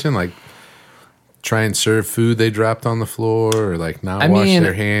in a kitchen, like try and serve food they dropped on the floor, or like not wash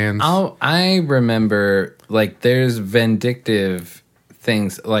their hands. I remember, like, there's vindictive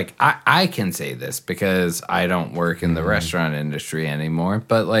things. Like, I can say this because I don't work in the restaurant industry anymore,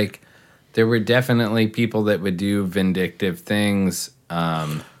 but like, there were definitely people that would do vindictive things.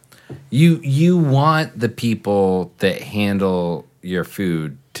 You want the people that handle your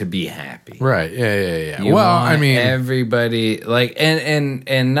food to be happy. Right. Yeah. You Well, want I mean, everybody, like,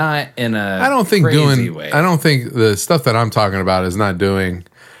 and not in a I don't think crazy way. I don't think the stuff that I'm talking about is not doing.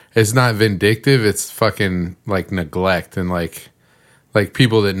 It's not vindictive. It's fucking like neglect and like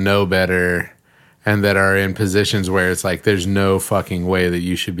people that know better and that are in positions where it's like there's no fucking way that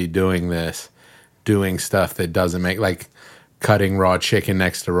you should be doing this, doing stuff that doesn't make, like, cutting raw chicken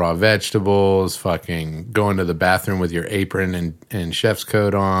next to raw vegetables, fucking going to the bathroom with your apron and chef's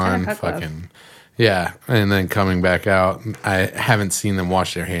coat on, cook love. fucking yeah, and then coming back out. I haven't seen them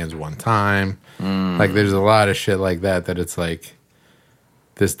wash their hands one time. Like there's a lot of shit like that it's like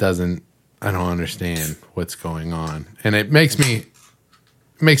this doesn't. I don't understand what's going on, and it makes me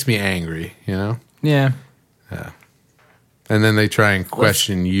angry. You know. Yeah. Yeah. And then they try and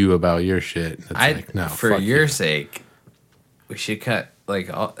question you about your shit. It's like, no, for fuck your you. sake, we should cut like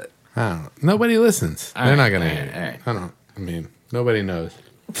all. I don't know. Nobody listens. All They're right, not going to all hear right, it. all right. I don't. I mean, nobody knows.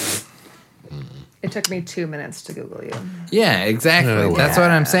 It took me 2 minutes to Google you. Yeah, exactly. Oh, wow. That's what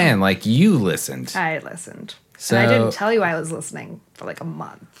I'm saying. Like you listened. I listened. So- And I didn't tell you I was listening for like a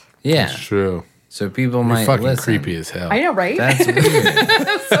month. Yeah. It's true. So people You're might fucking listen. creepy as hell. I know, right? That's weird.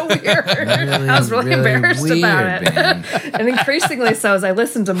 That's so weird. I was really embarrassed about it. man. And increasingly so as I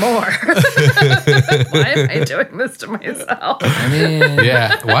listened to more. Why am I doing this to myself? I mean,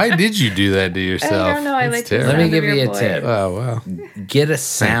 Yeah. Why did you do that to yourself? I don't know. I That's like terrible. Let me sound give of your you a voice. tip. Oh, well. get a you.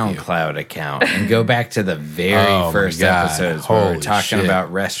 SoundCloud account and go back to the very Oh, my first God. episodes where we were Holy talking shit. about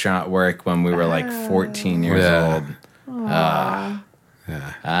restaurant work when we were like 14 years Yeah. old.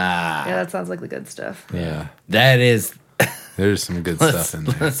 Yeah. Yeah, that sounds like the good stuff. Yeah. That is, There's some good stuff in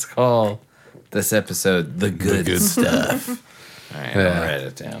there. let's call this episode the good, good stuff. All right, Yeah. I'll write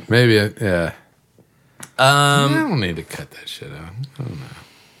it down. Maybe, yeah. I don't need to cut that shit out. I don't know.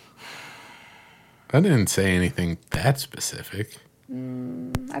 I didn't say anything that specific.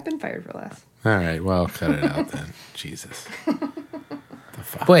 I've been fired for less. All right, well, cut it out then. Jesus. The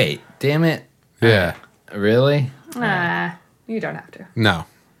fuck? Wait, damn it. Yeah. Really? Nah, you don't have to. No.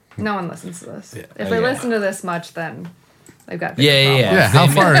 No one listens to this. Yeah. If they Okay. listen to this much, then they've got Yeah, bigger yeah, Yeah, how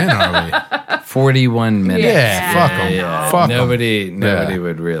far in are we? 41 minutes. Yeah, fuck 'em. Yeah. Fuck 'em. Nobody Yeah.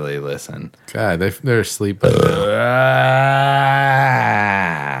 would really listen. God, they're asleep by now.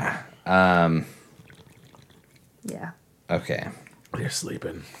 Yeah. Okay. They're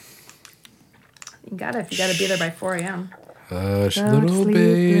sleeping. You got it. You got to be there by 4 a.m. Hush, Don't little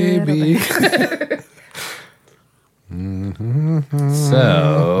sleep, baby.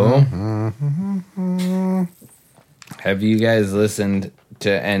 So, have you guys listened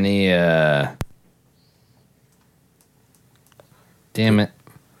to any, damn it.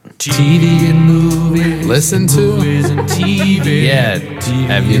 TV and movies. Listen to? TV. Yeah.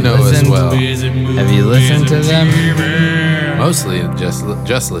 Have you know as listened? well. Have you listened to them? Mostly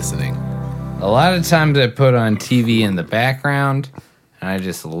just listening. A lot of times I put on TV in the background and I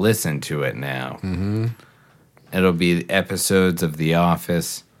just listen to it now. Mm-hmm. It'll be episodes of The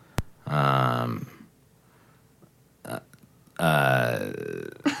Office,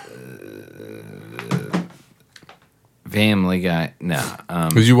 Family Guy. No.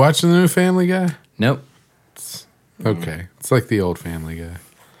 Did you watch the new Family Guy? Nope. Okay. It's like the old Family Guy.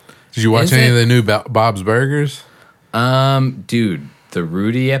 Did you watch Is any it? of the new Bob's Burgers? Dude, the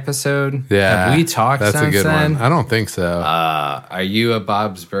Rudy episode. Yeah. Have we talked That's since a good then? one. I don't think so. Are you a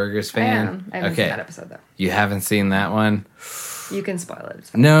Bob's Burgers I fan? am. I haven't seen that episode, though. You haven't seen that one? You can spoil it. It's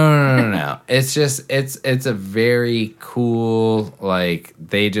fine. No. It's just it's a very cool, like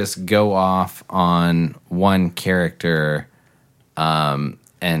they just go off on one character and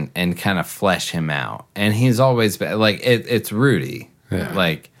kind of flesh him out. And he's always been like it's Rudy. Yeah.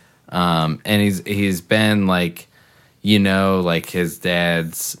 Like and he's been like, you know, like his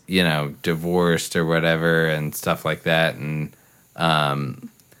dad's, you know, divorced or whatever and stuff like that. And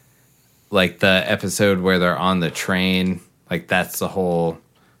like the episode where they're on the train, like that's the whole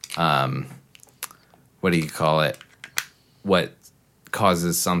what do you call it? What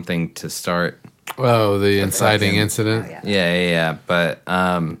causes something to start? Oh, the inciting fucking- incident? Oh, yeah. Yeah. But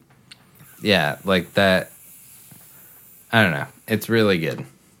yeah, like that. I don't know. It's really good.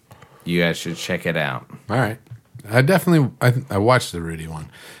 You guys should check it out. All right. I watched the Rudy one.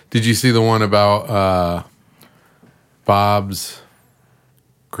 Did you see the one about Bob's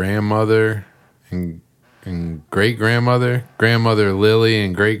grandmother and great grandmother, grandmother Lily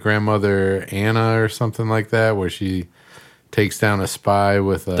and great grandmother Anna or something like that, where she takes down a spy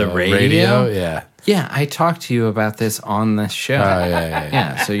with a The radio? Yeah. Yeah, I talked to you about this on the show. Yeah.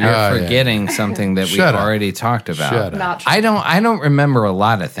 Yeah, so you're Oh, yeah. forgetting something that we Shut up. already talked about. Shut up. Not true. I don't remember a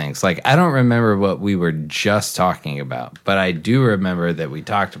lot of things. Like I don't remember what we were just talking about, but I do remember that we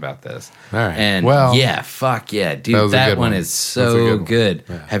talked about this. All right. And Well, yeah, fuck yeah, that dude, was a that good one one. is That's a so good good.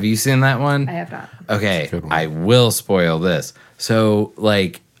 one. Yeah. Have you seen that one? I have not. Okay, Good one. I will spoil this. So,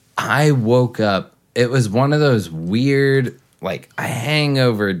 like, I woke up. It was one of those weird, like,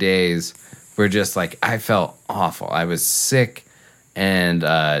 hangover days where just, like, I felt awful. I was sick and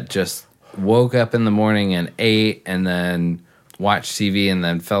just woke up in the morning and ate and then watched TV and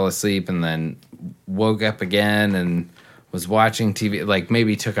then fell asleep and then woke up again and was watching TV, like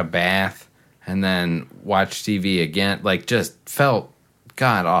maybe took a bath and then watched TV again. Like just felt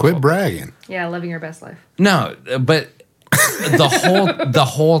god awful. Quit bragging. Yeah, living your best life. No, but the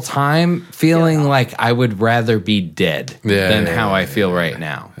whole time feeling like I would rather be dead than how I feel right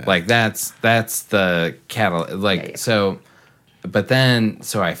now. Yeah. Like that's the catalyst. Like so, but then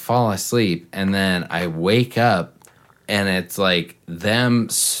so I fall asleep and then I wake up and it's like them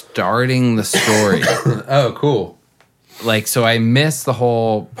starting the story. Oh, cool. Like so, I missed the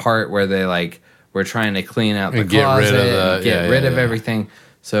whole part where they like were trying to clean out the closet, get rid of everything.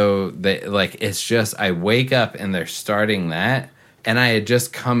 So they like it's just I wake up and they're starting that, and I had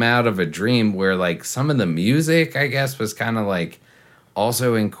just come out of a dream where like some of the music I guess was kind of like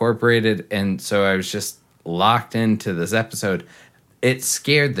also incorporated, and so I was just locked into this episode. It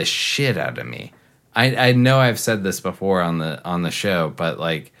scared the shit out of me. I know I've said this before on the show, but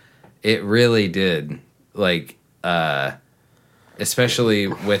like it really did. Like especially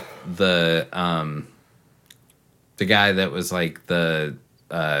with the guy that was like the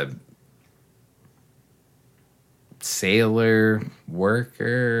sailor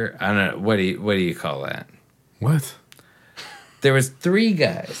worker. I don't know. What do you call that? What? There was 3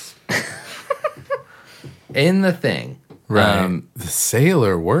 guys in the thing. Right. The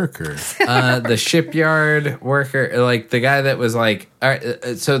sailor worker. The shipyard worker, like the guy that was like, all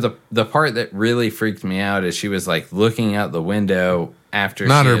right, so the part that really freaked me out is she was like looking out the window after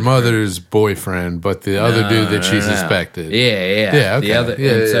not her mother's boyfriend, but the other dude that she suspected. Yeah. Okay. The other,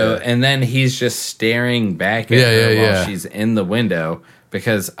 and then he's just staring back at her while she's in the window,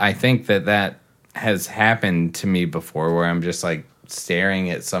 because I think that has happened to me before, where I'm just like staring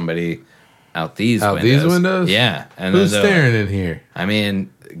at somebody out these windows? Yeah. And who's staring in here? I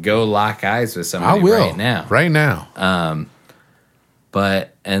mean, go lock eyes with somebody right now. Right now.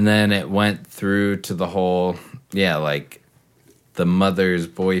 But, and then it went through to the whole, like the mother's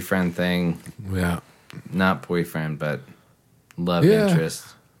boyfriend thing. Yeah. Not boyfriend, but love interest.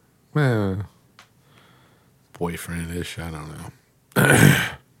 Well, boyfriend-ish, I don't know.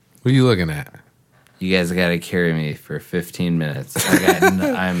 What are you looking at? You guys got to carry me for 15 minutes.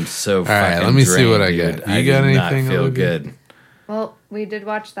 I'm so fucking all right, let me see what I drained, got. dude. You got anything? I feel Olivia? good. Well, we did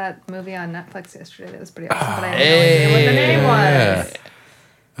watch that movie on Netflix yesterday. That was pretty awesome, but I had no idea what the name was.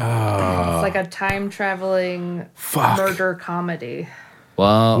 It's like a time-traveling murder comedy.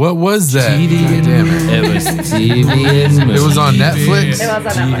 Well, what was that? TV and damn it. It was TV and movie. It was on Netflix? It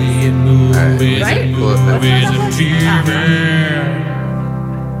was on Netflix. Right? Pull it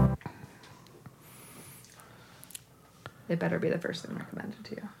It better be the first thing recommended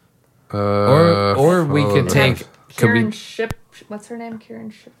to you. Or we could take... Kieran Ship... What's her name?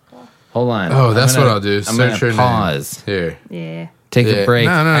 Kieran Shipka? Hold on. Oh, that's what I'll do. I'm Search her going to pause. name. Here. Yeah. Take a break.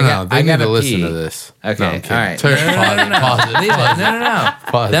 No. They need to listen pee. to this. Okay, No, all right. Pause it. Leave it. No.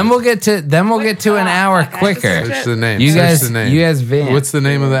 Pause it. Then we'll get to an hour quicker. Search the name. You Search guys, the name. you guys vamp. What's the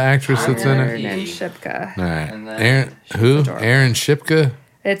name of the actress that's in it? Kieran Shipka. All right. And then Aaron, who? Aaron Shipka?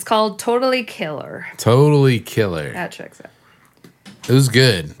 It's called Totally Killer. Totally Killer. That checks it. It was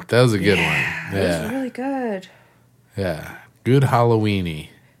good. That was a good one. It was really good. Yeah. Good Halloweeny.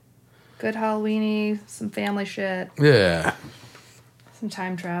 Good Halloweeny, some family shit, Yeah. some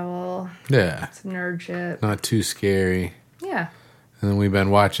time travel, Yeah. some nerd shit. Not too scary. Yeah, And then we've been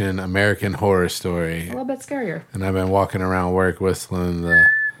watching American Horror a Story. little bit scarier. And I've been walking around work whistling the...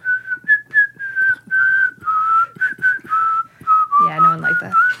 Yeah, no one liked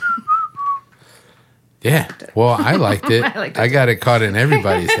that. Yeah. Well, I liked it. I liked it I got it caught in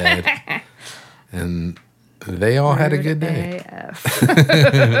everybody's head. And they all had a good day. AF.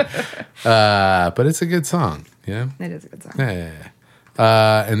 But it's a good song. Yeah. It is a good song. Yeah.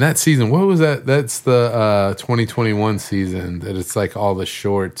 And that season, what was that? That's the 2021 season that it's like all the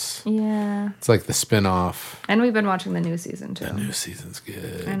shorts. Yeah. It's like the spin-off. And we've been watching the new season too. The new season's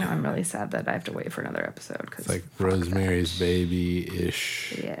good. I know. I'm really sad that I have to wait for another episode because It's like Rosemary's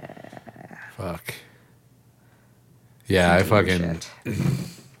Baby-ish. Yeah. Fuck. Yeah, I fucking... Shit.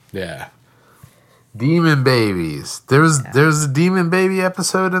 Yeah. Demon Babies. There's a Demon Baby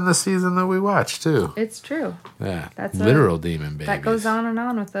episode in the season that we watched too. It's true. Yeah. That's literal demon babies. That goes on and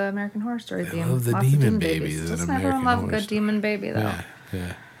on with the American Horror Story theme. love the Lots of demon babies in Doesn't American everyone love a Horror good Story. demon baby though? Yeah.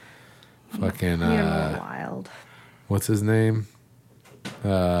 Yeah. Fucking Need 'em a little wild. what's his name?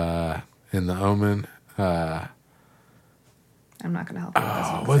 In The Omen. I'm not gonna help you with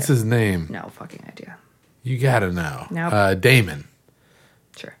this one. What's his name? No fucking idea. You gotta know. Nope. Damon.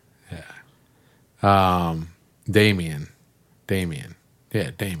 Sure. Damien. Yeah,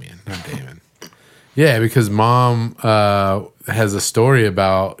 Damien, not Damon. Yeah, because mom has a story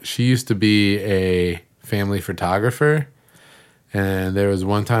about she used to be a family photographer. And there was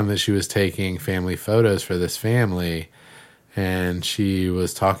one time that she was taking family photos for this family. And she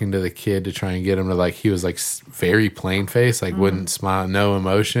was talking to the kid to try and get him to he was very plain face, wouldn't smile, no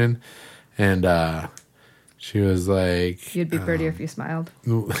emotion. And she was like, You'd be prettier if you smiled.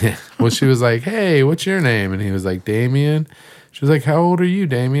 well, she was like, hey, what's your name? And he was like, Damien. She was like, how old are you,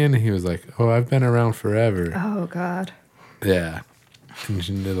 Damien? And he was like, oh, I've been around forever. Oh, God. Yeah. And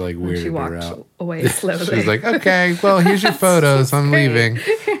she did weirded She her walked out. away slowly. She was like, okay, well, here's your photos. I'm leaving.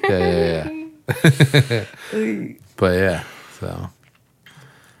 Yeah. But yeah, so.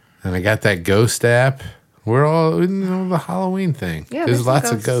 And I got that ghost app. We're all, the Halloween thing. Yeah, there's there's lots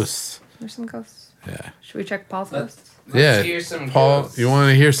some of ghosts. There's some ghosts. Yeah. Should we check Paul's ghosts? Yeah. hear some Paul, ghosts. you want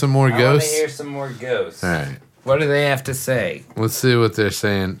to hear some more I want to ghosts? hear some more ghosts. All right. What do they have to say? Let's see what they're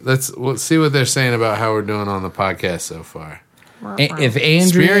saying. Let's see what they're saying about how we're doing on the podcast so far. If Andrea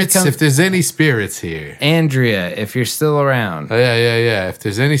Spirits, comes, if there's any spirits here. Andrea, if you're still around, Oh, yeah. If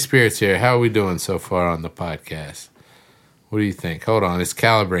there's any spirits here, how are we doing so far on the podcast? What do you think? Hold on, it's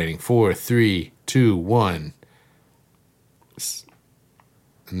calibrating. 4, 3, 2, 1.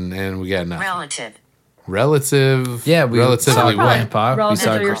 And then we got nothing. Relative. yeah, we relatively saw what? Grandpa. We Relative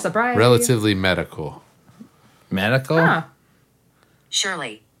saw to your sobriety. Relatively medical. medical. Huh.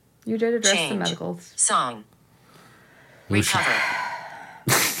 Shirley. You did address the Change. medicals. Song. We should- Recover.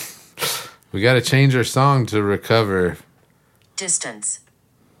 We got to change our song to recover. Distance.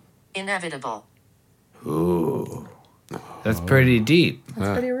 Inevitable. Ooh, that's pretty deep.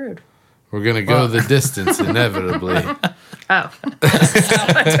 That's pretty rude. We're gonna go the distance inevitably. Oh.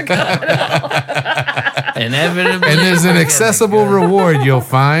 Inevitably. And there's an accessible reward you'll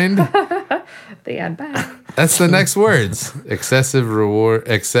find. The end. Bye. That's the next words. Excess reward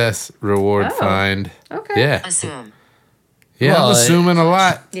Oh. find. Okay. Yeah. Assume. Yeah, Well, I'm assuming a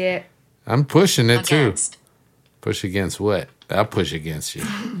lot. Yeah. I'm pushing it too. Against. Push against what? I'll push against you.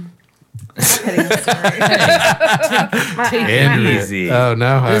 Take Andrea. it easy. Oh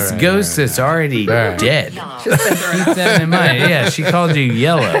no. This All right, ghost is already right. dead. Yellow. Keep that in mind. Yeah, she called you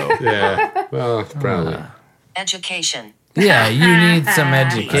yellow. Yeah. Well, probably. Education. Yeah, you need some I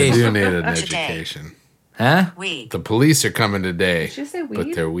education. do need an Today. education. Huh? We. The police are coming today. Did you say But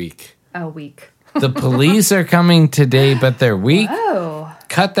weed? they're weak. Oh, weak. The police are coming today, but they're weak. Oh.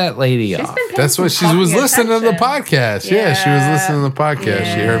 Cut that lady She's off. been paying That's what she some was fucking listening to the attention. podcast. Yeah, she was listening to the podcast.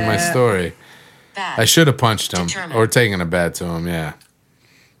 She heard my Yeah. story. Bad. I should have punched him Determined. or taken a bat to him. Yeah.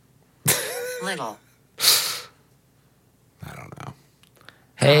 Little. I don't know.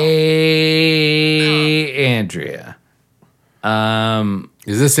 Hey, Andrea.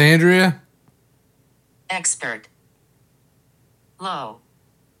 Is this Andrea? Expert. Low.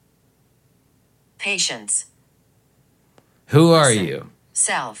 Patience. Who are Listen. you?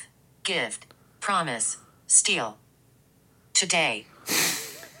 Self. Gift. Promise. Steal. Today.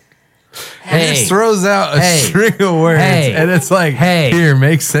 Hey, Just throws out a Hey. string of words, Hey. and it's like, Hey. here,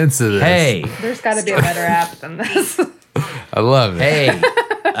 make sense of this. hey, There's got to be a better app than this. I love it. hey.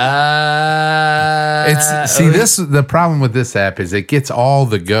 It's this. The problem with this app is it gets all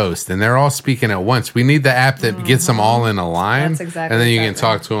the ghosts, and they're all speaking at once. We need the app that gets them all in a line, That's exactly and then you can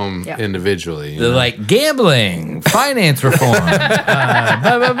exactly. talk to them Yep. individually. you They're know? like gambling, finance reform.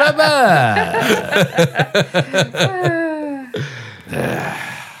 Blah, blah, blah, blah.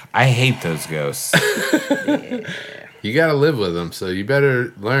 I hate those ghosts. you got to live with them, so you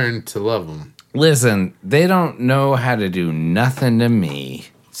better learn to love them. Listen, they don't know how to do nothing to me,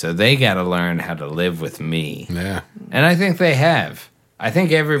 so they got to learn how to live with me. Yeah, And I think they have. I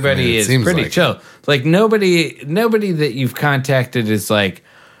think everybody I mean, it is seems pretty like chill. Like nobody that you've contacted is like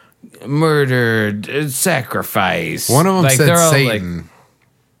murdered, sacrifice. one of them like, said they're all Satan.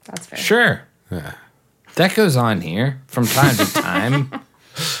 That's fair. sure, Yeah. that goes on here from time to time,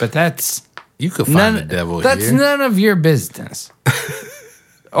 but that's You could find the devil That's here. none of your business,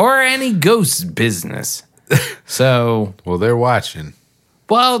 or any ghost's business. So, Well, they're watching.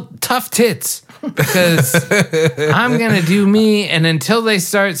 well, tough tits, because I'm gonna do me, and until they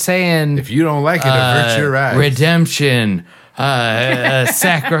start saying If you don't like it, avert your eyes. redemption,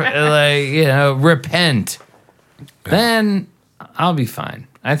 repent, then I'll be fine.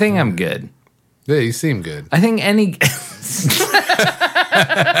 I think I'm good. Yeah, you seem good. I think any.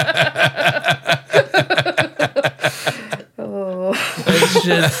 Oh.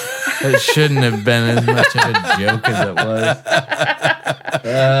 It shouldn't have been as much of a joke as it was.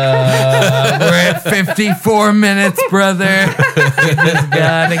 We're at 54 minutes, brother. We just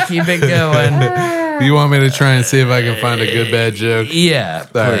gotta keep it going. You want me to try and see if I can find a good bad joke? Yeah,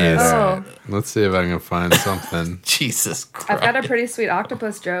 please. All right. Let's see if I can find something. Jesus Christ. I've got a pretty sweet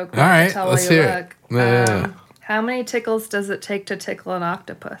octopus joke. All right, Tell let's where you hear it. look. Yeah. How many tickles does it take to tickle an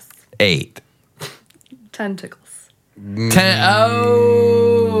octopus? 8. 10 tickles. 10.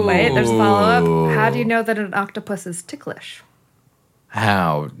 Oh. Wait, there's a follow-up. How do you know that an octopus is ticklish?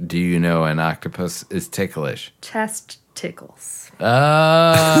 How do you know an octopus is ticklish? Chest tickles.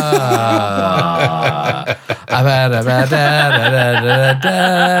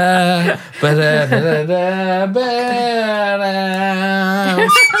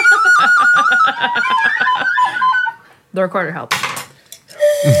 The recorder helped.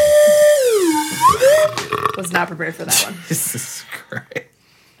 Was not prepared for that one. Jesus Christ.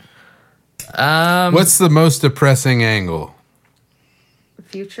 What's the most depressing angle?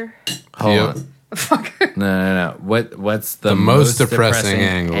 Future? Hold Yep. on. Fuck. No. What's the most depressing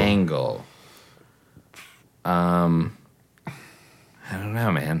angle? I don't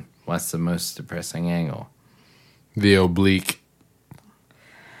know, man. What's the most depressing angle? The oblique.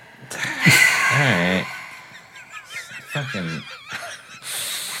 All right. Fucking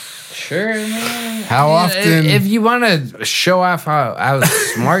sure, man. How often? If you want to show off how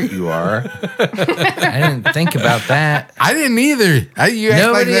smart you are, I didn't think about that. I didn't either. You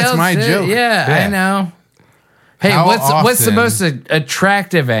act like that's else my did. joke. Yeah, I know. Hey, How what's the often- most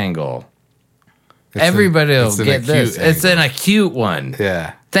attractive angle? It's Everybody will it's an get this. acute It's an angle. acute one.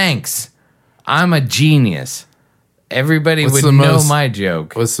 Yeah. Thanks. I'm a genius. Everybody What's would the know most- my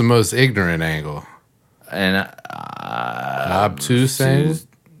joke. What's the most ignorant angle? And Obtuse angle?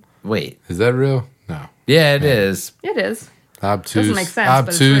 wait, Is that real? No. yeah, it is. It is. Obtuse. Doesn't make sense, but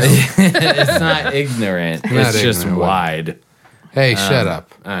it's Obtuse. real. It's not ignorant. Not It's just ignorant. wide. Hey, shut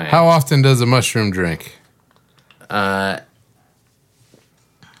up. all right. How often does a mushroom drink?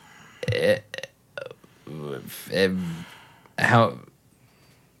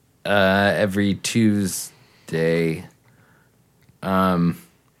 Every Tuesday.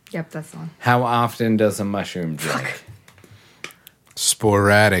 Yep, that's the one. How often does a mushroom drink?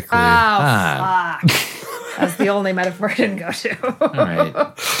 Sporadically. Ah. Fuck. That's the only metaphor I didn't go to. All right,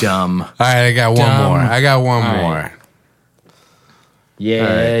 dumb. All right, I got one Dumb. more. I got one All more. right.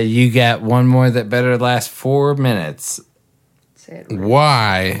 Yeah, you got one more that better last 4 minutes. Say it right.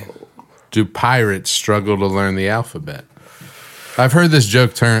 Why do pirates struggle to learn the alphabet? I've heard this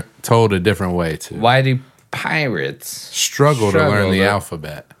joke told a different way too. Why do pirates Struggle to learn the to-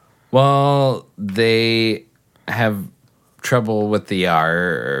 alphabet. Well, they have trouble with the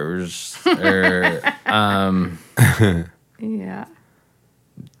R's, or Yeah.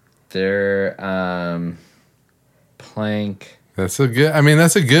 they're plank. That's a good. I mean,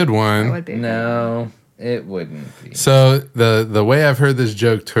 that's a good That one. would be. No, it wouldn't be. So the way I've heard this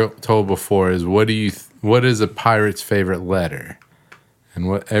joke told before is, what what is a pirate's favorite letter? And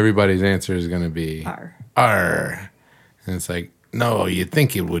what everybody's answer is going to be R. R. And it's like, no, you'd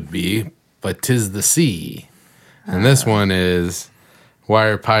think it would be, but 'tis the sea. And this one is, why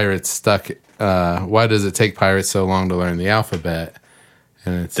are pirates stuck? Why does it take pirates so long to learn the alphabet?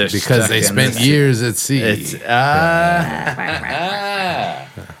 And it's They're because stuck they in spent the sea. years at sea. It's all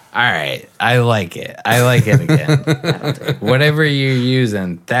right. I like it. I like it again. Whatever you're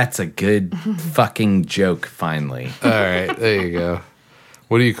using, that's a good fucking joke. Finally, All right, there you go.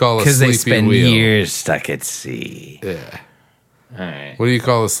 What do you call a because they sleepy spend wheel? years stuck at sea. Yeah. All right. What do you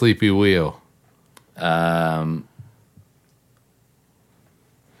call a sleepy wheel?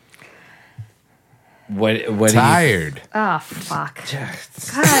 What do you? Tired. Oh, fuck. God,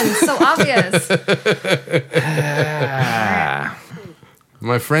 it's so obvious.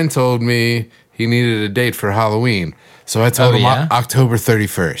 My friend told me he needed a date for Halloween, so I told Oh, him yeah? October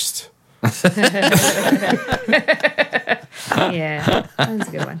 31st. Yeah. That's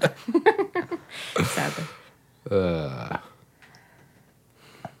a good one. Sadly.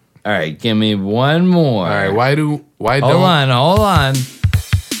 All right. Give me one more. All right, why Hold don't on.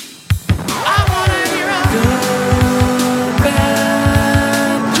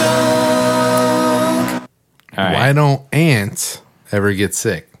 All right. why don't ants ever get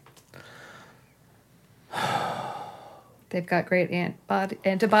sick? They've got great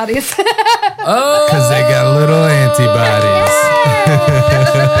antibodies. Because they got little antibodies.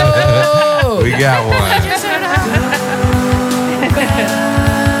 We got one.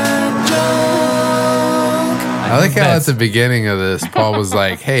 I like how at the beginning of this, Paul was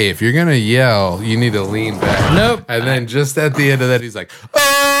like, hey, if you're going to yell, you need to lean back. Nope. And then just at the end of that, he's like,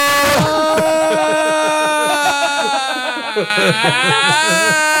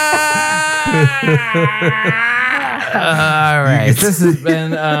 All right. This has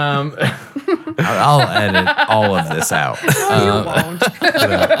been I'll edit all of this out. You won't.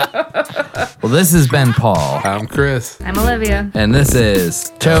 Well, this has been Paul. I'm Chris. I'm Olivia. And this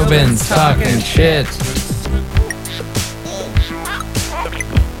is Tobin's Talking Shit.